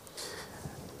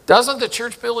Doesn't the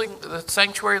church building, the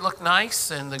sanctuary look nice?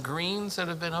 And the greens that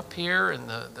have been up here and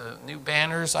the new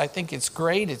banners, I think it's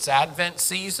great. It's Advent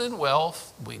season. Well,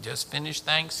 we just finished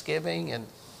Thanksgiving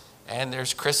and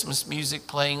there's Christmas music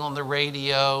playing on the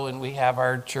radio, and we have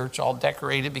our church all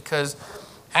decorated because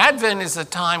Advent is a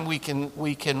time we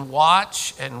can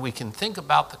watch and we can think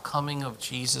about the coming of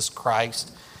Jesus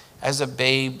Christ as a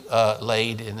babe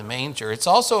laid in the manger. It's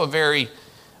also a very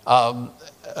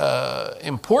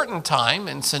important time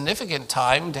and significant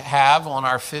time to have on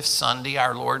our fifth Sunday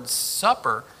our Lord's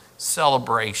Supper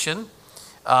celebration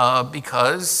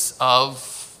because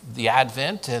of the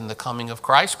Advent and the coming of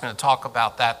Christ. We're going to talk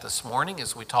about that this morning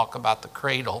as we talk about the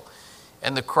cradle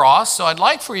and the cross. So I'd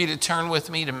like for you to turn with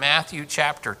me to Matthew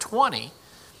chapter 20,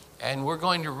 and we're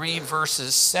going to read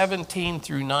verses 17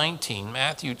 through 19,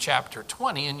 Matthew chapter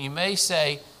 20. And you may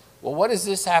say, well, what does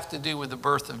this have to do with the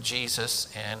birth of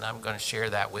Jesus? And I'm going to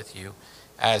share that with you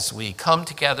as we come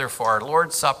together for our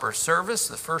Lord's Supper service,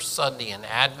 the first Sunday in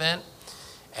Advent,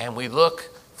 and we look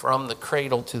from the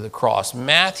cradle to the cross.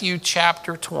 Matthew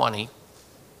chapter 20,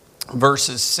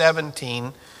 verses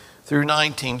 17 through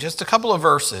 19, just a couple of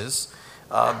verses.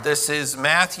 This is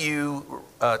Matthew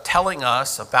telling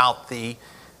us about the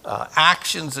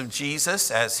actions of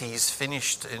Jesus as he's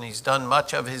finished and he's done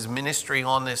much of his ministry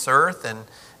on this earth, and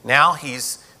now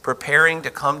he's preparing to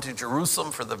come to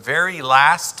Jerusalem for the very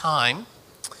last time,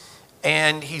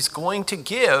 and he's going to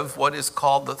give what is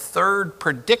called the third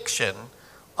prediction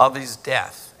of his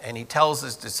death. And he tells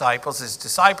his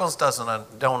disciples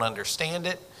don't understand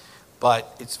it,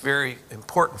 but it's very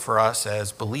important for us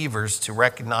as believers to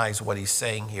recognize what he's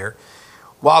saying here.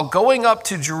 While going up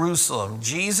to Jerusalem,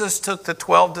 Jesus took the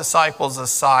 12 disciples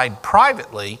aside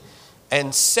privately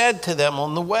and said to them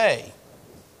on the way,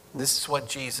 this is what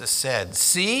Jesus said,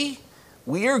 "See,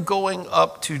 we are going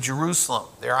up to Jerusalem."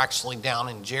 They're actually down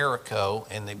in Jericho,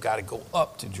 and they've got to go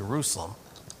up to Jerusalem.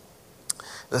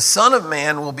 "The Son of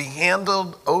Man will be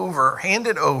handed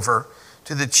over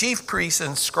to the chief priests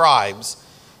and scribes,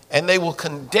 and they will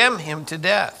condemn him to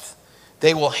death.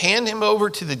 They will hand him over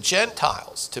to the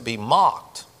Gentiles to be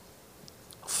mocked,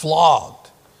 flogged,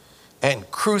 and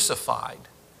crucified.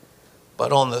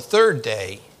 But on the third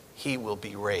day, he will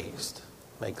be raised."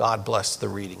 May God bless the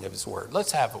reading of his word.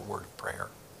 Let's have a word of prayer.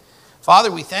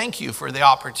 Father, we thank you for the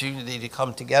opportunity to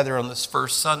come together on this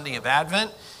first Sunday of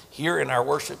Advent here in our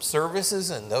worship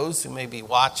services, and those who may be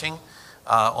watching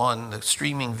on the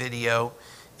streaming video.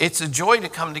 It's a joy to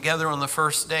come together on the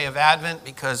first day of Advent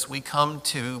because we come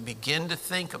to begin to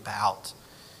think about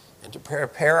and to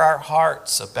prepare our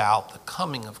hearts about the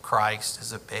coming of Christ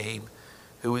as a babe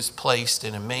who is placed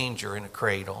in a manger in a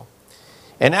cradle.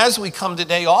 And as we come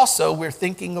today also, we're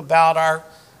thinking about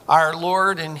our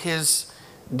Lord and his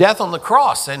death on the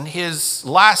cross and his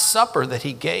Last Supper that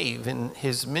he gave in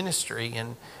his ministry,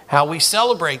 and how we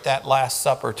celebrate that Last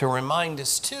Supper to remind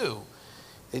us too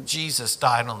that Jesus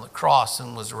died on the cross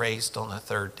and was raised on the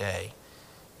third day.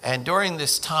 And during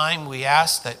this time, we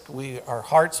ask that our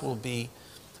hearts will be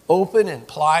open and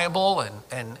pliable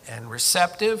and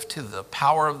receptive to the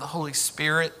power of the Holy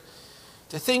Spirit,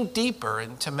 to think deeper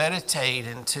and to meditate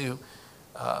and to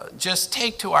just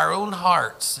take to our own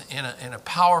hearts in a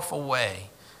powerful way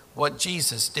what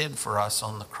Jesus did for us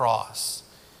on the cross.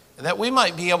 And that we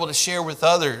might be able to share with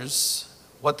others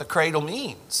what the cradle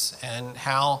means and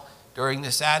how during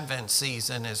this Advent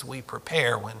season as we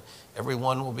prepare, when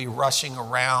everyone will be rushing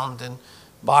around and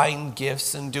buying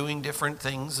gifts and doing different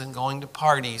things and going to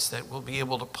parties, that we'll be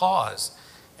able to pause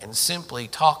and simply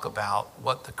talk about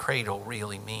what the cradle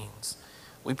really means.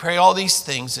 We pray all these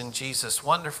things in Jesus'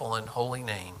 wonderful and holy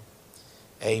name.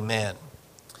 Amen.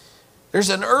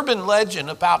 There's an urban legend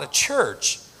about a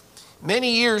church.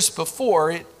 Many years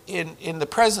before, in the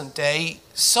present day,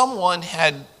 someone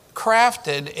had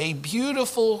crafted a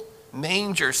beautiful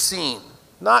manger scene,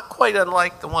 not quite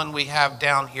unlike the one we have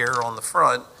down here on the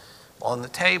front on the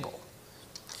table.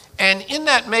 And in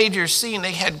that manger scene,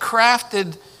 they had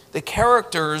crafted the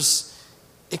characters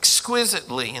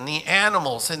exquisitely and the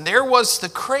animals. And there was the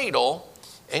cradle,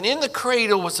 and in the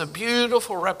cradle was a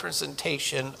beautiful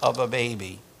representation of a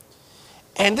baby.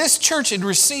 And this church had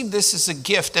received this as a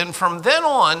gift. And from then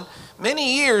on,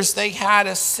 many years, they had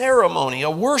a ceremony,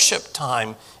 a worship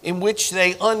time, in which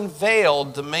they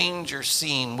unveiled the manger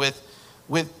scene with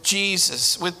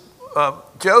Jesus, with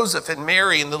Joseph and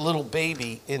Mary and the little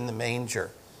baby in the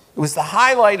manger. It was the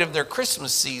highlight of their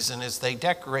Christmas season as they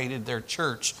decorated their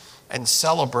church and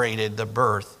celebrated the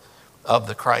birth of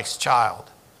the Christ child.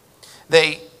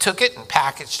 They took it and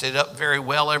packaged it up very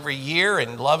well every year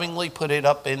and lovingly put it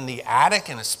up in the attic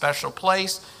in a special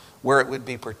place where it would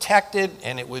be protected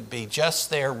and it would be just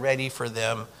there ready for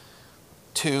them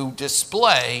to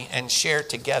display and share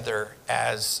together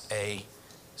as a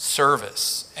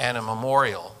service and a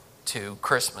memorial to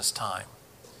Christmas time.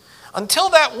 Until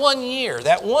that one year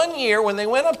when they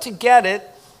went up to get it,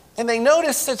 and they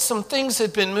noticed that some things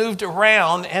had been moved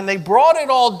around, and they brought it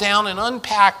all down and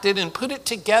unpacked it and put it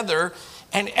together,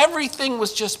 and everything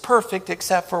was just perfect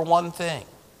except for one thing.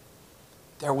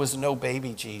 There was no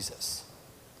baby Jesus.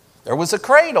 There was a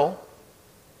cradle,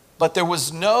 but there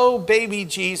was no baby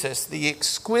Jesus. The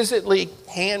exquisitely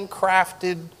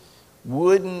handcrafted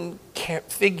wooden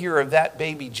figure of that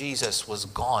baby Jesus was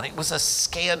gone. It was a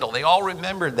scandal. They all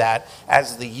remembered that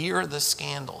as the year of the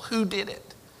scandal. Who did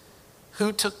it?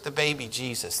 Who took the baby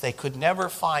Jesus? They could never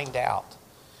find out.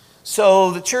 So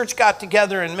the church got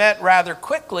together and met rather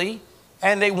quickly,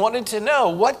 and they wanted to know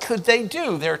what could they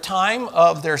do. Their time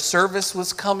of their service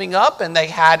was coming up, and they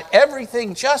had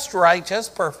everything just right,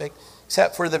 just perfect,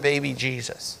 except for the baby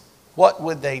Jesus. What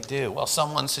would they do? Well,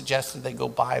 someone suggested they go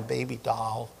buy a baby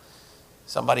doll.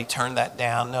 Somebody turned that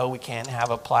down. No, we can't have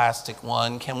a plastic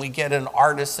one. Can we get an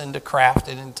artisan to craft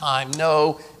it in time?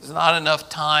 No, there's not enough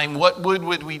time. What wood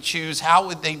would we choose? How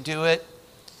would they do it?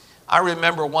 I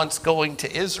remember once going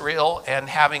to Israel and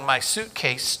having my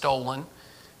suitcase stolen.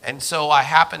 And so I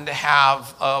happened to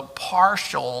have a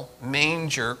partial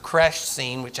manger creche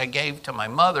scene, which I gave to my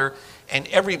mother. And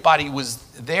everybody was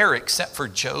there except for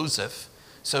Joseph.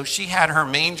 So she had her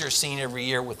manger scene every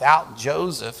year without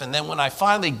Joseph. And then when I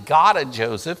finally got a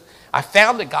Joseph, I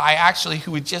found a guy actually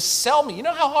who would just sell me. You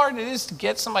know how hard it is to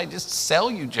get somebody to just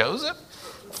sell you Joseph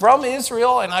from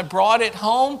Israel? And I brought it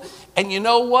home. And you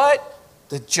know what?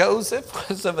 The Joseph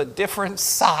was of a different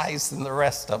size than the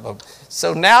rest of them.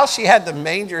 So now she had the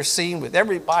manger scene with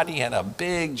everybody and a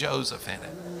big Joseph in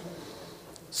it.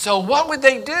 So what would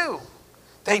they do?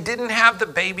 They didn't have the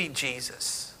baby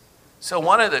Jesus. So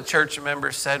one of the church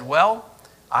members said, well,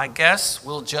 I guess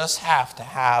we'll just have to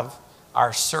have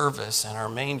our service and our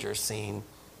manger scene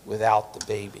without the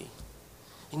baby.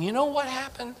 And you know what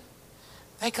happened?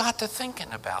 They got to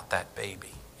thinking about that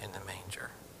baby in the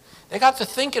manger. They got to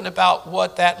thinking about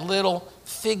what that little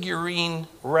figurine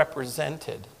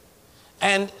represented.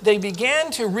 And they began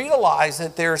to realize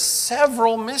that there are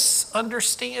several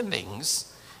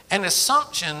misunderstandings and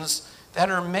assumptions that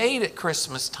are made at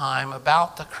Christmas time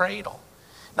about the cradle.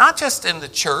 Not just in the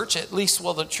church, at least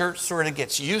the church sort of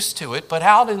gets used to it, but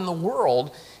out in the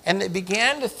world. And they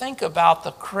began to think about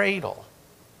the cradle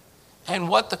and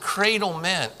what the cradle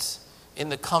meant in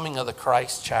the coming of the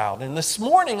Christ child. And this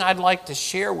morning I'd like to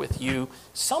share with you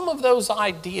some of those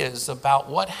ideas about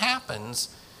what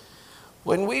happens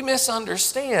when we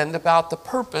misunderstand about the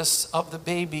purpose of the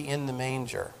baby in the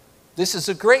manger. This is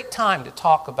a great time to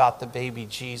talk about the baby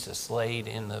Jesus laid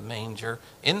in the manger,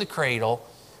 in the cradle,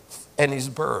 and his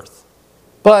birth.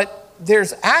 But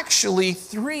there's actually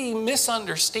three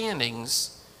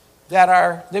misunderstandings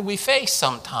that we face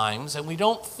sometimes, and we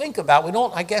don't think about. We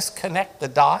don't, connect the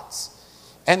dots.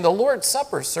 And the Lord's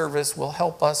Supper service will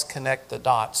help us connect the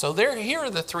dots. So here are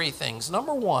the three things.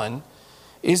 Number one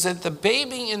is that the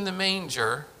baby in the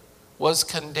manger was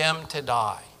condemned to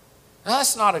die. Now,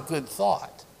 that's not a good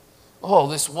thought. Oh,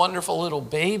 this wonderful little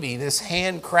baby, this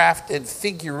handcrafted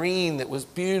figurine that was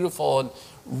beautiful and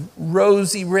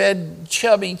rosy red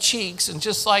chubby cheeks, and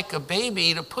just like a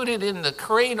baby, to put it in the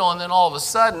cradle, and then all of a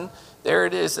sudden there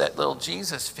it is, that little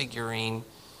Jesus figurine.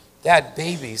 That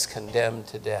baby's condemned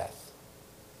to death.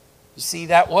 You see,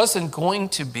 that wasn't going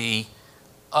to be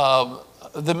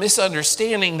the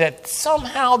misunderstanding that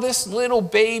somehow this little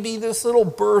baby, this little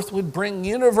birth would bring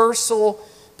universal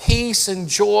peace and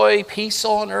joy, peace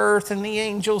on earth, and the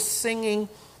angels singing,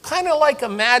 kind of like a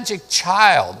magic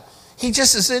child. He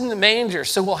just is in the manger,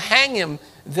 so we'll hang him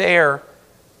there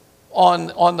on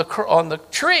the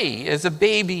tree as a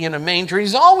baby in a manger.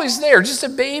 He's always there, just a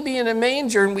baby in a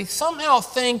manger, and we somehow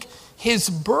think his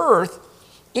birth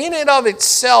in and of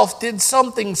itself did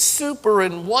something super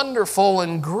and wonderful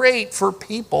and great for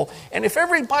people. And if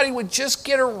everybody would just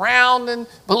get around and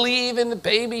believe in the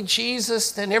baby Jesus,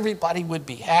 then everybody would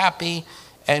be happy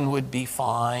and would be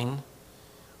fine.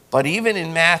 But even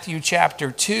in Matthew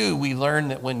chapter 2, we learn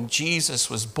that when Jesus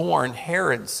was born,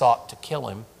 Herod sought to kill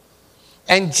him.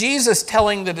 And Jesus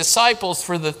telling the disciples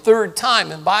for the third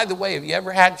time, and by the way, have you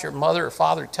ever had your mother or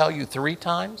father tell you 3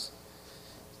 times?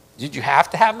 Did you have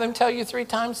to have them tell you 3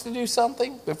 times to do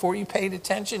something before you paid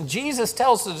attention? Jesus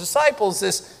tells the disciples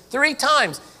this 3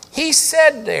 times. He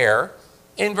said there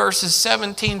in verses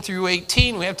 17 through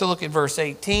 18, we have to look at verse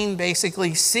 18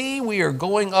 basically, "See, we are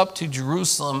going up to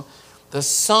Jerusalem. The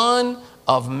Son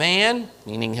of Man,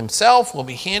 meaning himself, will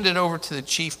be handed over to the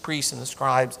chief priests and the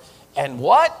scribes. And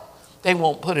what? They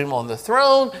won't put him on the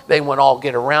throne. They won't all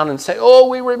get around and say, oh,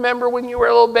 we remember when you were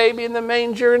a little baby in the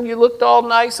manger and you looked all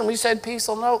nice and we said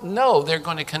peaceful. No, they're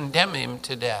going to condemn him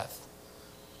to death.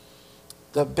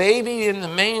 The baby in the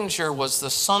manger was the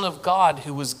Son of God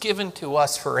who was given to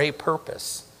us for a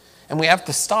purpose. And we have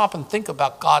to stop and think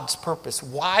about God's purpose.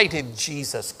 Why did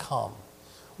Jesus come?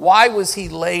 Why was he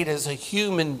laid as a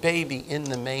human baby in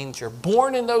the manger,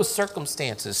 born in those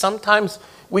circumstances? Sometimes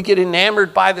we get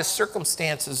enamored by the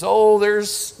circumstances. Oh,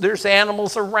 there's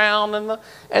animals around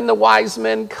and the wise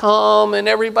men come and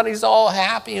everybody's all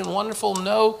happy and wonderful.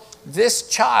 No, this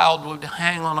child would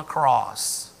hang on a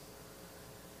cross.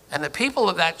 And the people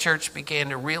of that church began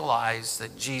to realize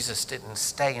that Jesus didn't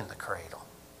stay in the cradle.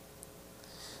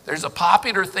 There's a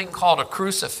popular thing called a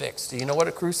crucifix. Do you know what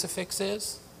a crucifix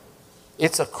is?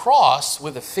 It's a cross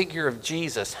with a figure of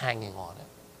Jesus hanging on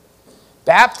it.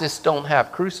 Baptists don't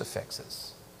have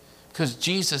crucifixes because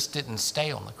Jesus didn't stay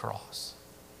on the cross.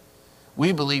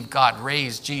 We believe God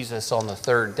raised Jesus on the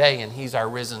third day and he's our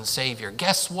risen Savior.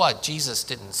 Guess what? Jesus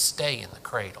didn't stay in the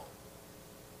cradle.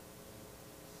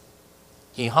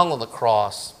 He hung on the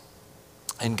cross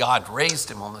and God raised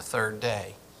him on the third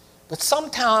day. But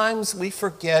sometimes we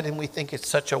forget and we think it's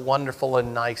such a wonderful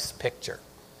and nice picture.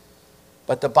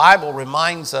 But the Bible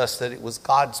reminds us that it was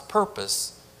God's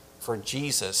purpose for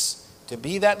Jesus to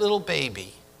be that little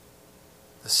baby,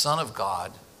 the Son of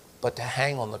God, but to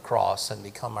hang on the cross and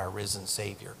become our risen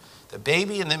Savior. The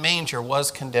baby in the manger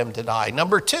was condemned to die.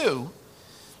 Number two,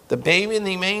 the baby in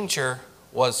the manger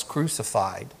was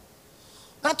crucified.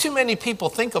 Not too many people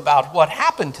think about what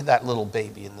happened to that little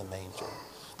baby in the manger.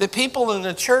 The people in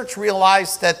the church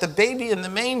realized that the baby in the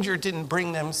manger didn't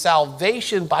bring them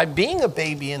salvation by being a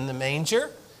baby in the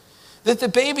manger, that the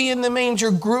baby in the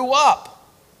manger grew up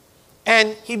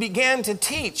and he began to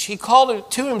teach. He called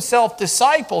it to himself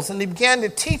disciples and he began to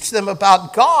teach them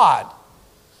about God.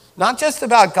 Not just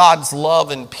about God's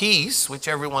love and peace, which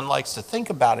everyone likes to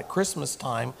think about at Christmas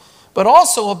time, but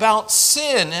also about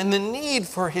sin and the need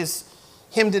for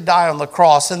him to die on the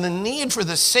cross and the need for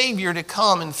the Savior to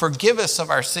come and forgive us of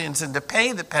our sins and to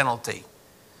pay the penalty.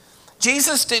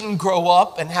 Jesus didn't grow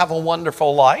up and have a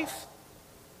wonderful life,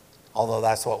 although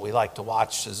that's what we like to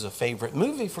watch as a favorite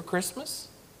movie for Christmas.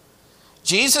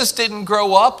 Jesus didn't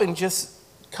grow up and just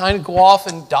kind of go off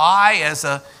and die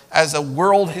as a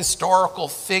world historical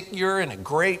figure and a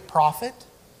great prophet.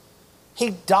 He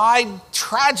died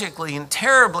tragically and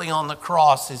terribly on the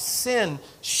cross, his sin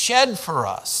shed for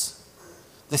us.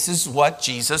 This is what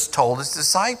Jesus told his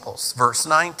disciples. Verse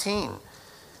 19.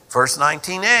 Verse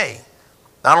 19a.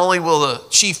 Not only will the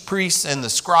chief priests and the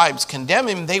scribes condemn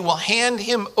him, they will hand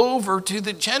him over to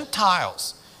the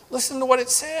Gentiles. Listen to what it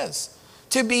says.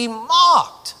 To be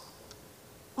mocked.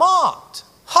 Mocked.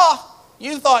 Ha!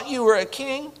 You thought you were a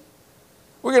king?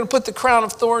 We're going to put the crown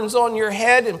of thorns on your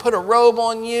head and put a robe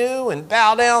on you and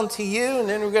bow down to you, and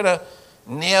then we're going to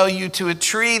nail you to a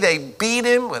tree. They beat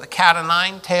him with a cat o'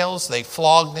 nine tails. They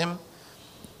flogged him.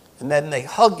 And then they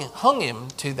hung him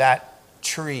to that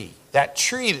tree that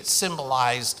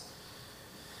symbolized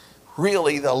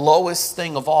really the lowest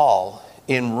thing of all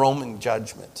in Roman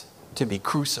judgment, to be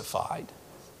crucified,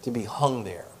 to be hung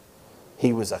there.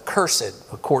 He was accursed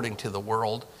according to the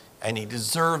world, and he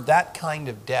deserved that kind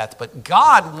of death. But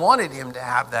God wanted him to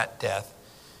have that death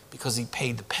because he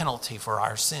paid the penalty for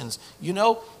our sins. You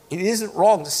know, it isn't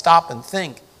wrong to stop and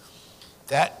think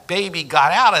that baby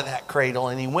got out of that cradle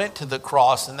and he went to the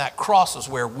cross, and that cross is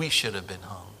where we should have been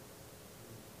hung.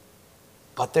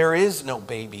 But there is no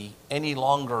baby any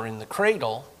longer in the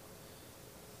cradle,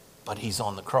 but he's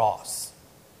on the cross.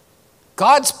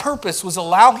 God's purpose was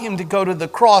allow him to go to the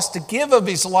cross to give of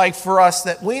his life for us,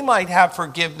 that we might have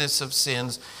forgiveness of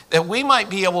sins, that we might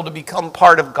be able to become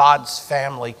part of God's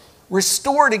family,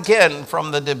 restored again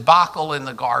from the debacle in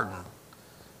the garden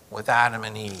with Adam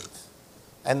and Eve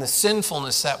and the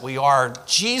sinfulness that we are.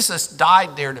 Jesus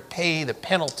died there to pay the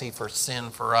penalty for sin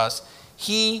for us.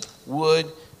 He would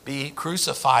be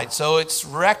crucified. So it's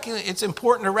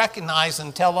important to recognize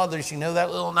and tell others, you know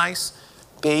that little nice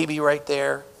baby right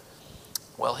there?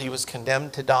 Well, he was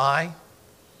condemned to die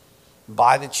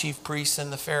by the chief priests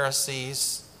and the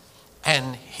Pharisees,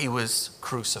 and he was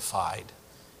crucified.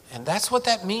 And that's what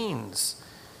that means.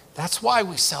 That's why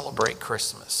we celebrate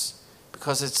Christmas,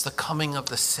 because it's the coming of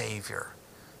the Savior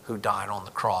who died on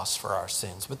the cross for our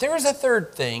sins. But there is a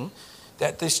third thing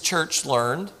that this church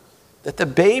learned, that the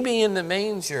baby in the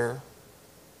manger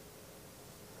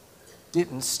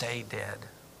didn't stay dead,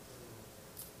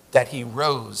 that he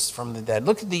rose from the dead.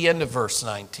 Look at the end of verse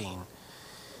 19.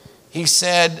 He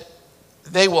said,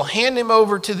 they will hand him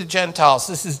over to the Gentiles.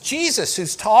 This is Jesus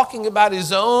who's talking about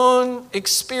his own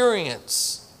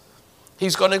experience.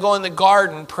 He's going to go in the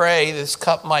garden, pray, this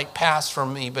cup might pass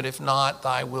from me, but if not,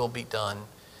 thy will be done.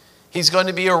 He's going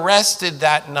to be arrested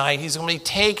that night. He's going to be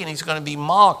taken. He's going to be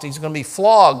mocked. He's going to be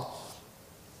flogged.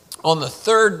 On the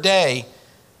third day,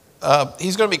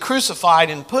 he's going to be crucified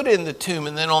and put in the tomb.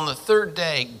 And then on the third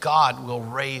day, God will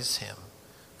raise him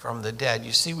from the dead.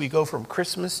 You see, we go from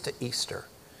Christmas to Easter.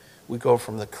 We go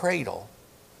from the cradle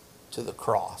to the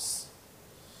cross.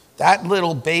 That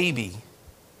little baby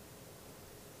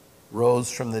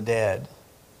rose from the dead.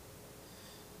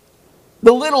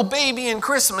 The little baby in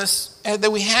Christmas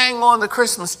that we hang on the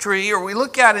Christmas tree, or we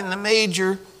look at in the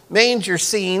manger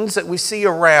scenes that we see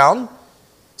around,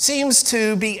 seems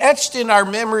to be etched in our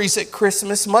memories at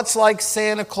Christmas, much like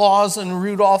Santa Claus and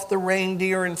Rudolph the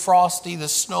reindeer and Frosty the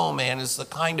snowman is the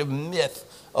kind of myth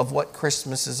of what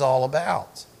Christmas is all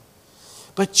about.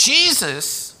 But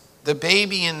Jesus, the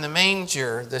baby in the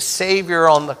manger, the Savior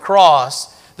on the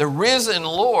cross, the risen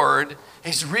Lord,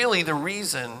 is really the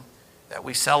reason that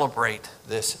we celebrate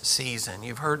this season.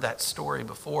 You've heard that story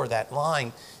before, that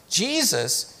line.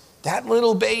 Jesus, that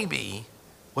little baby,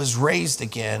 was raised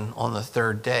again on the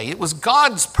third day. It was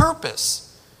God's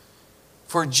purpose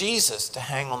for Jesus to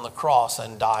hang on the cross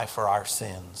and die for our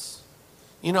sins.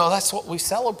 You know, that's what we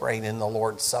celebrate in the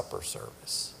Lord's Supper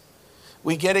service.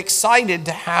 We get excited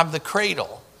to have the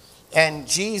cradle and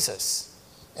Jesus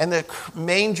and the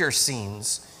manger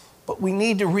scenes, but we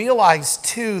need to realize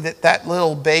too that that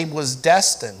little babe was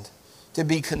destined to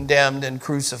be condemned and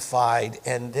crucified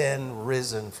and then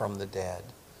risen from the dead.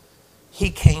 He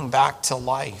came back to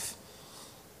life.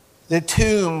 The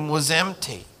tomb was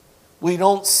empty. We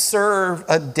don't serve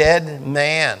a dead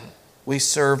man. We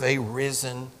serve a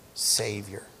risen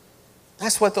Savior.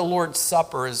 That's what the Lord's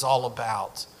Supper is all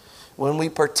about. When we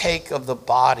partake of the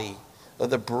body, of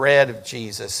the bread of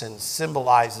Jesus, and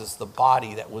symbolizes the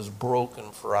body that was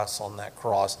broken for us on that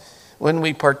cross. When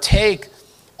we partake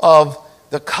of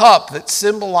the cup that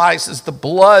symbolizes the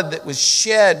blood that was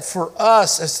shed for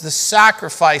us as the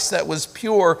sacrifice that was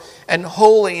pure and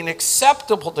holy and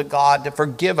acceptable to God to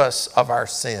forgive us of our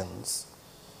sins.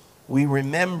 We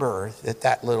remember that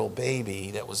that little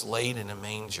baby that was laid in a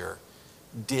manger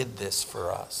did this for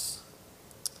us.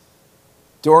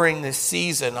 During this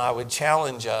season, I would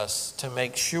challenge us to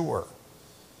make sure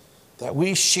that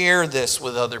we share this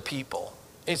with other people.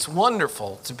 It's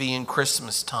wonderful to be in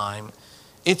Christmas time.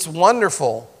 It's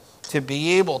wonderful to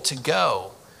be able to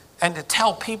go and to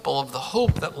tell people of the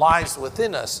hope that lies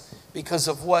within us because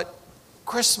of what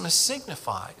Christmas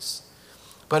signifies.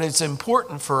 But it's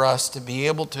important for us to be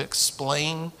able to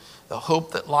explain the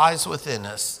hope that lies within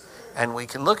us. And we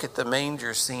can look at the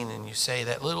manger scene and you say,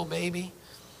 that little baby,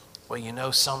 well, you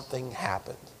know, something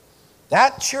happened.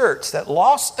 That church that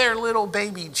lost their little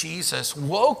baby Jesus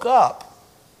woke up.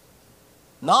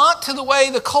 Not to the way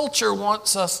the culture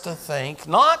wants us to think,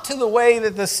 not to the way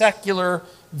that the secular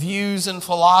views and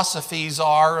philosophies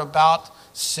are about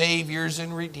saviors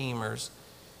and redeemers.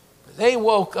 But they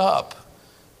woke up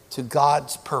to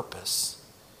God's purpose,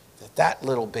 that that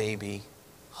little baby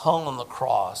hung on the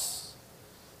cross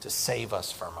to save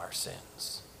us from our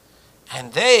sins.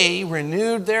 And they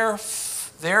renewed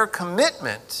their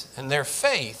commitment and their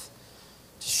faith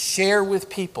to share with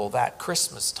people that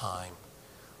Christmas time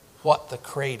what the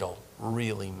cradle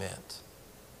really meant.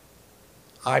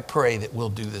 I pray that we'll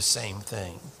do the same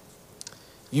thing.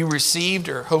 You received,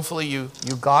 or hopefully you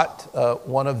got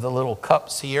one of the little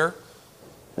cups here.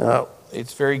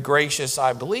 It's very gracious.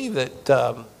 I believe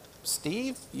that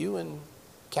Steve, you and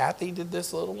Kathy did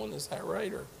this little one. Is that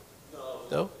right? Or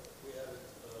no? We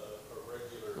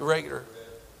had a regular.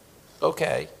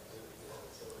 Okay.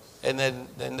 And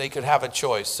then they could have a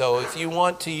choice. So if you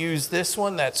want to use this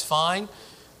one, that's fine.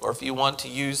 Or if you want to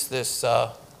use this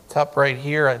cup right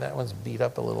here, that one's beat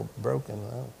up a little broken.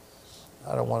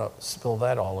 I don't want to spill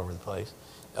that all over the place.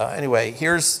 Anyway,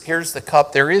 here's the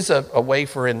cup. There is a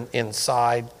wafer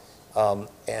inside,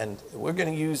 and we're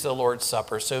going to use the Lord's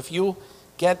Supper. So if you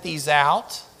get these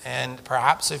out, and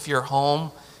perhaps if you're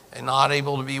home and not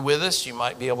able to be with us, you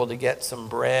might be able to get some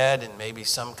bread and maybe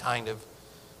some kind of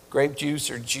grape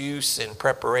juice or juice in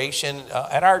preparation.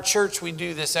 At our church, we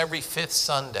do this every fifth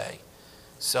Sunday.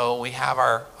 So we have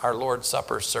our Lord's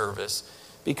Supper service.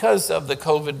 Because of the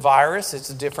COVID virus, it's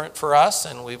different for us,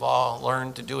 and we've all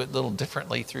learned to do it a little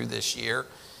differently through this year.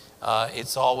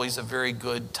 It's always a very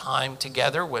good time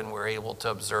together when we're able to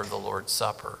observe the Lord's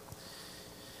Supper.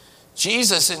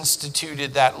 Jesus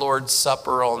instituted that Lord's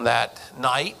Supper on that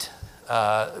night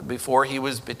before he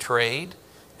was betrayed,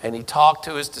 and he talked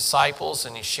to his disciples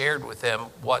and he shared with them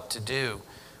what to do.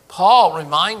 Paul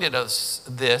reminded us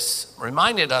of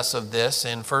this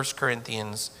in 1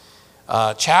 Corinthians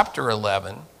chapter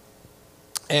 11.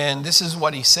 And this is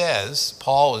what he says.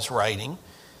 Paul is writing.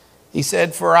 He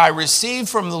said, "For I received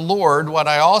from the Lord what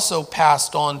I also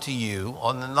passed on to you.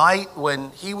 On the night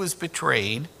when he was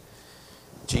betrayed,"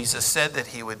 Jesus said that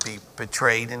he would be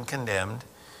betrayed and condemned,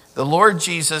 "the Lord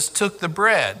Jesus took the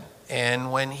bread,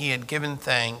 and when he had given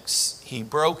thanks, he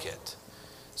broke it."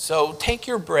 So take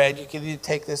your bread. You can either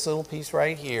take this little piece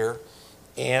right here,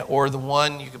 or the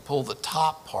one, you can pull the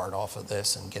top part off of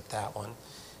this and get that one.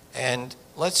 And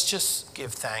let's just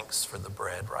give thanks for the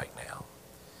bread right now.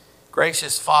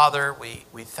 Gracious Father,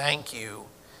 we thank you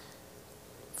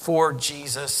for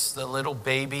Jesus, the little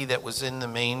baby that was in the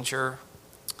manger.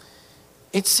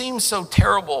 It seems so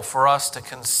terrible for us to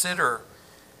consider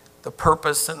the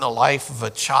purpose and the life of a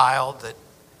child,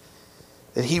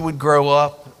 that he would grow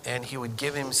up and he would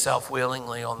give himself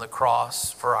willingly on the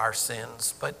cross for our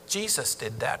sins. But Jesus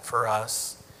did that for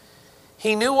us.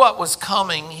 He knew what was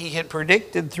coming. He had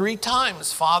predicted 3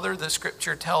 times, Father, the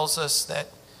scripture tells us, that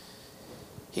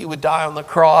he would die on the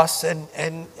cross,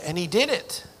 and he did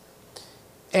it.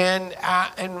 And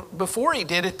before he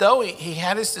did it, though, he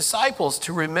had his disciples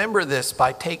to remember this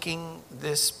by taking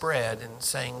this bread and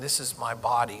saying, "This is my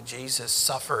body." Jesus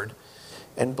suffered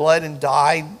and bled and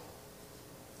died.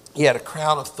 He had a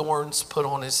crown of thorns put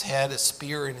on his head, a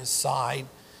spear in his side,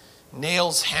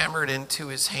 nails hammered into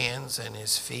his hands and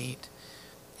his feet.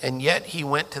 And yet he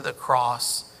went to the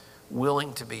cross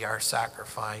willing to be our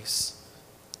sacrifice.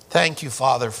 Thank you,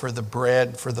 Father, for the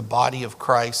bread, for the body of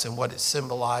Christ and what it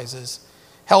symbolizes.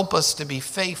 Help us to be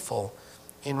faithful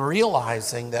in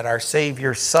realizing that our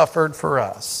Savior suffered for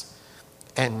us,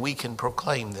 and we can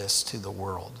proclaim this to the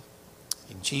world.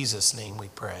 In Jesus' name we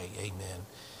pray, amen.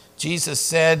 Jesus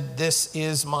said, "This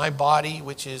is my body,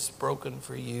 which is broken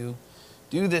for you.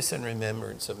 Do this in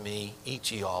remembrance of me. Eat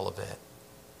ye all of it."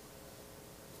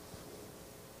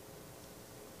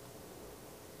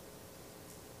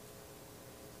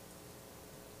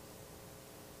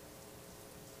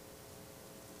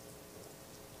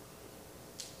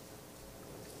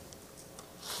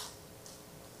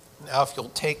 Now, if you'll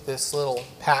take this little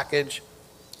package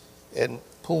and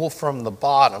pull from the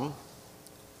bottom,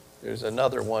 there's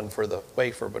another one for the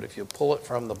wafer, but if you pull it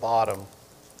from the bottom,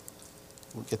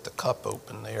 we'll get the cup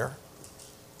open there.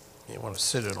 You want to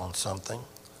sit it on something.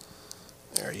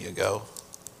 There you go.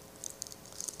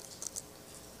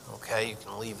 Okay, you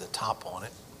can leave the top on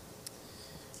it.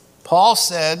 Paul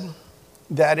said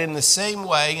that in the same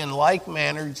way, in like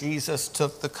manner, Jesus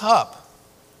took the cup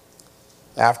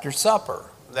after supper.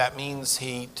 That means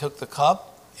he took the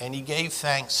cup and he gave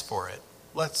thanks for it.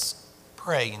 Let's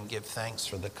pray and give thanks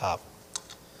for the cup.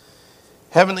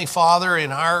 Heavenly Father,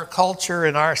 in our culture,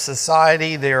 in our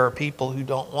society, there are people who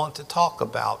don't want to talk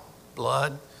about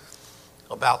blood,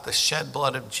 about the shed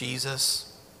blood of Jesus.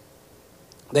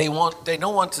 They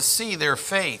don't want to see their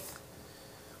faith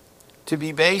to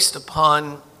be based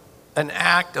upon an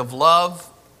act of love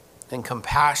and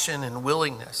compassion and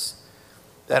willingness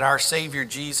that our Savior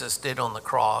Jesus did on the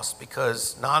cross,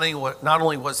 because not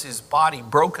only was his body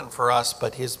broken for us,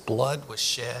 but his blood was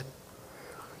shed.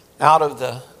 Out of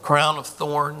the crown of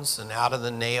thorns and out of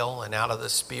the nail and out of the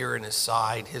spear in his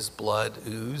side, his blood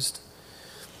oozed.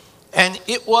 And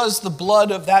it was the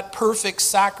blood of that perfect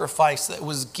sacrifice that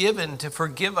was given to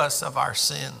forgive us of our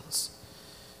sins.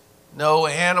 No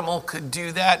animal could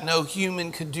do that. No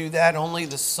human could do that. Only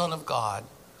the Son of God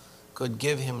could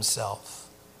give himself.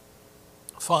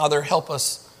 Father, help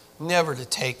us never to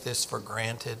take this for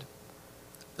granted.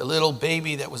 The little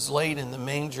baby that was laid in the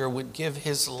manger would give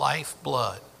his life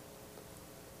blood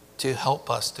to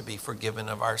help us to be forgiven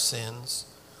of our sins.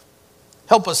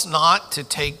 Help us not to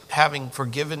take having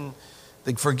forgiven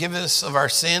the forgiveness of our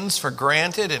sins for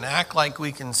granted and act like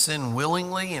we can sin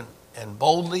willingly and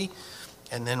boldly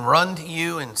and then run to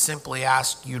you and simply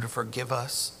ask you to forgive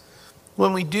us.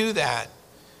 When we do that,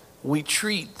 we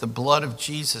treat the blood of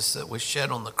Jesus that was shed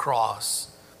on the cross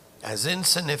as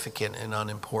insignificant and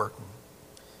unimportant.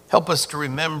 Help us to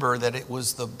remember that it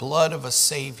was the blood of a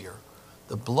Savior,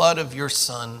 the blood of your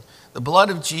Son, the blood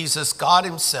of Jesus, God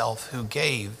himself, who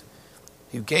gave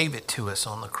it to us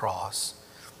on the cross.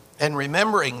 And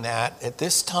remembering that at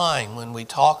this time when we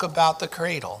talk about the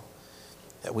cradle,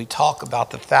 that we talk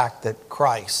about the fact that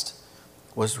Christ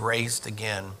was raised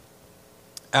again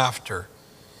after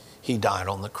he died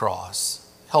on the cross.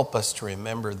 Help us to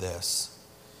remember this.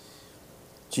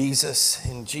 Jesus,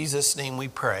 in Jesus' name we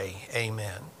pray,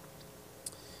 amen.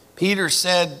 Paul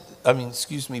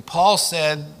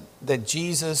said that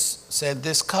Jesus said,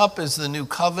 "This cup is the new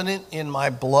covenant in my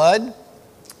blood.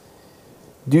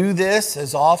 Do this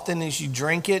as often as you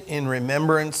drink it in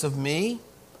remembrance of me.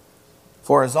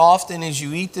 For as often as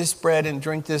you eat this bread and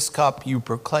drink this cup, you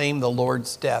proclaim the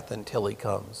Lord's death until he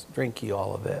comes." Drink ye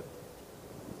all of it.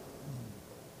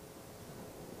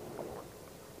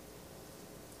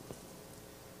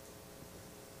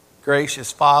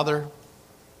 Gracious Father,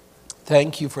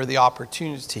 thank you for the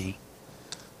opportunity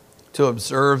to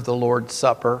observe the Lord's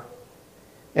Supper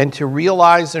and to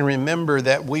realize and remember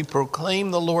that we proclaim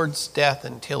the Lord's death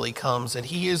until he comes, that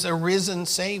he is a risen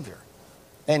Savior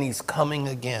and he's coming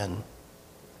again.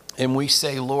 And we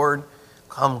say, "Lord,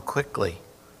 come quickly."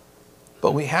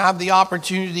 But we have the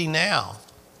opportunity now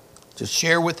to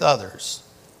share with others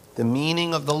the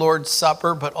meaning of the Lord's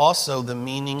Supper, but also the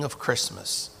meaning of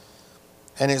Christmas.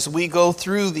 And as we go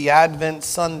through the Advent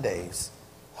Sundays,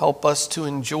 help us to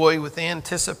enjoy with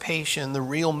anticipation the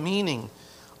real meaning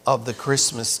of the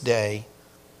Christmas day.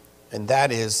 And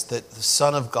that is that the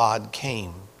Son of God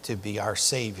came to be our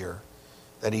Savior,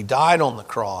 that he died on the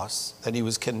cross, that he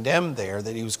was condemned there,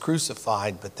 that he was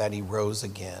crucified, but that he rose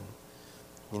again.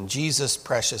 In Jesus'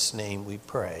 precious name we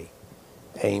pray.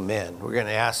 Amen. We're going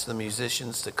to ask the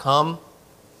musicians to come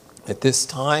at this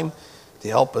time to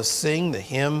help us sing the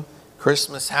hymn,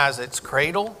 "Christmas Has Its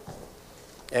Cradle."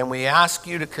 And we ask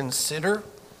you to consider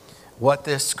what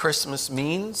this Christmas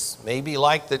means. Maybe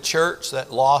like the church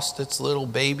that lost its little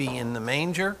baby in the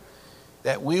manger,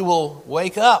 that we will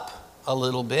wake up a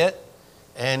little bit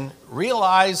and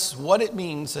realize what it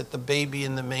means that the baby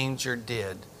in the manger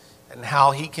did and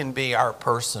how he can be our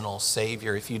personal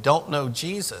Savior. If you don't know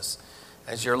Jesus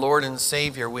as your Lord and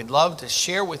Savior, we'd love to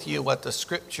share with you what the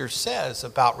Scripture says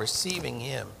about receiving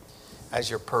him as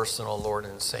your personal Lord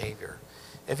and Savior.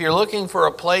 If you're looking for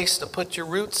a place to put your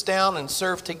roots down and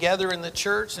serve together in the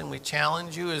church, and we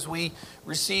challenge you as we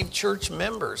receive church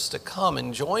members to come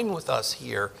and join with us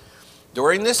here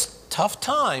during this tough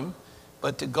time,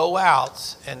 but to go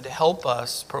out and to help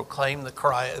us proclaim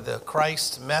the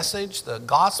Christ message, the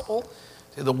gospel,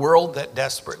 to the world that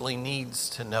desperately needs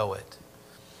to know it.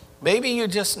 Maybe you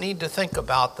just need to think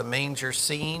about the manger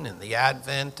scene and the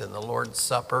Advent and the Lord's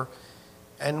Supper.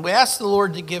 And we ask the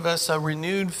Lord to give us a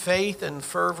renewed faith and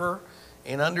fervor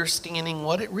in understanding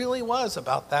what it really was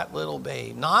about that little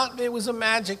babe. Not it was a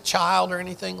magic child or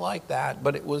anything like that,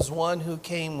 but it was one who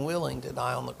came willing to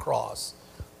die on the cross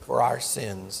for our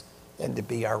sins and to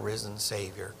be our risen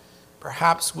Savior.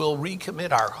 Perhaps we'll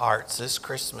recommit our hearts this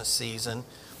Christmas season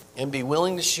and be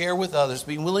willing to share with others,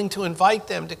 be willing to invite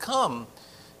them to come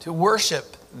to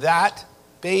worship that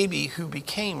baby who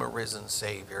became a risen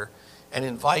Savior, and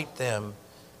invite them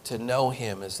to know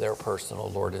him as their personal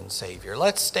Lord and Savior.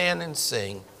 Let's stand and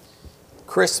sing,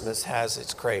 "Christmas Has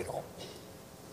Its Cradle."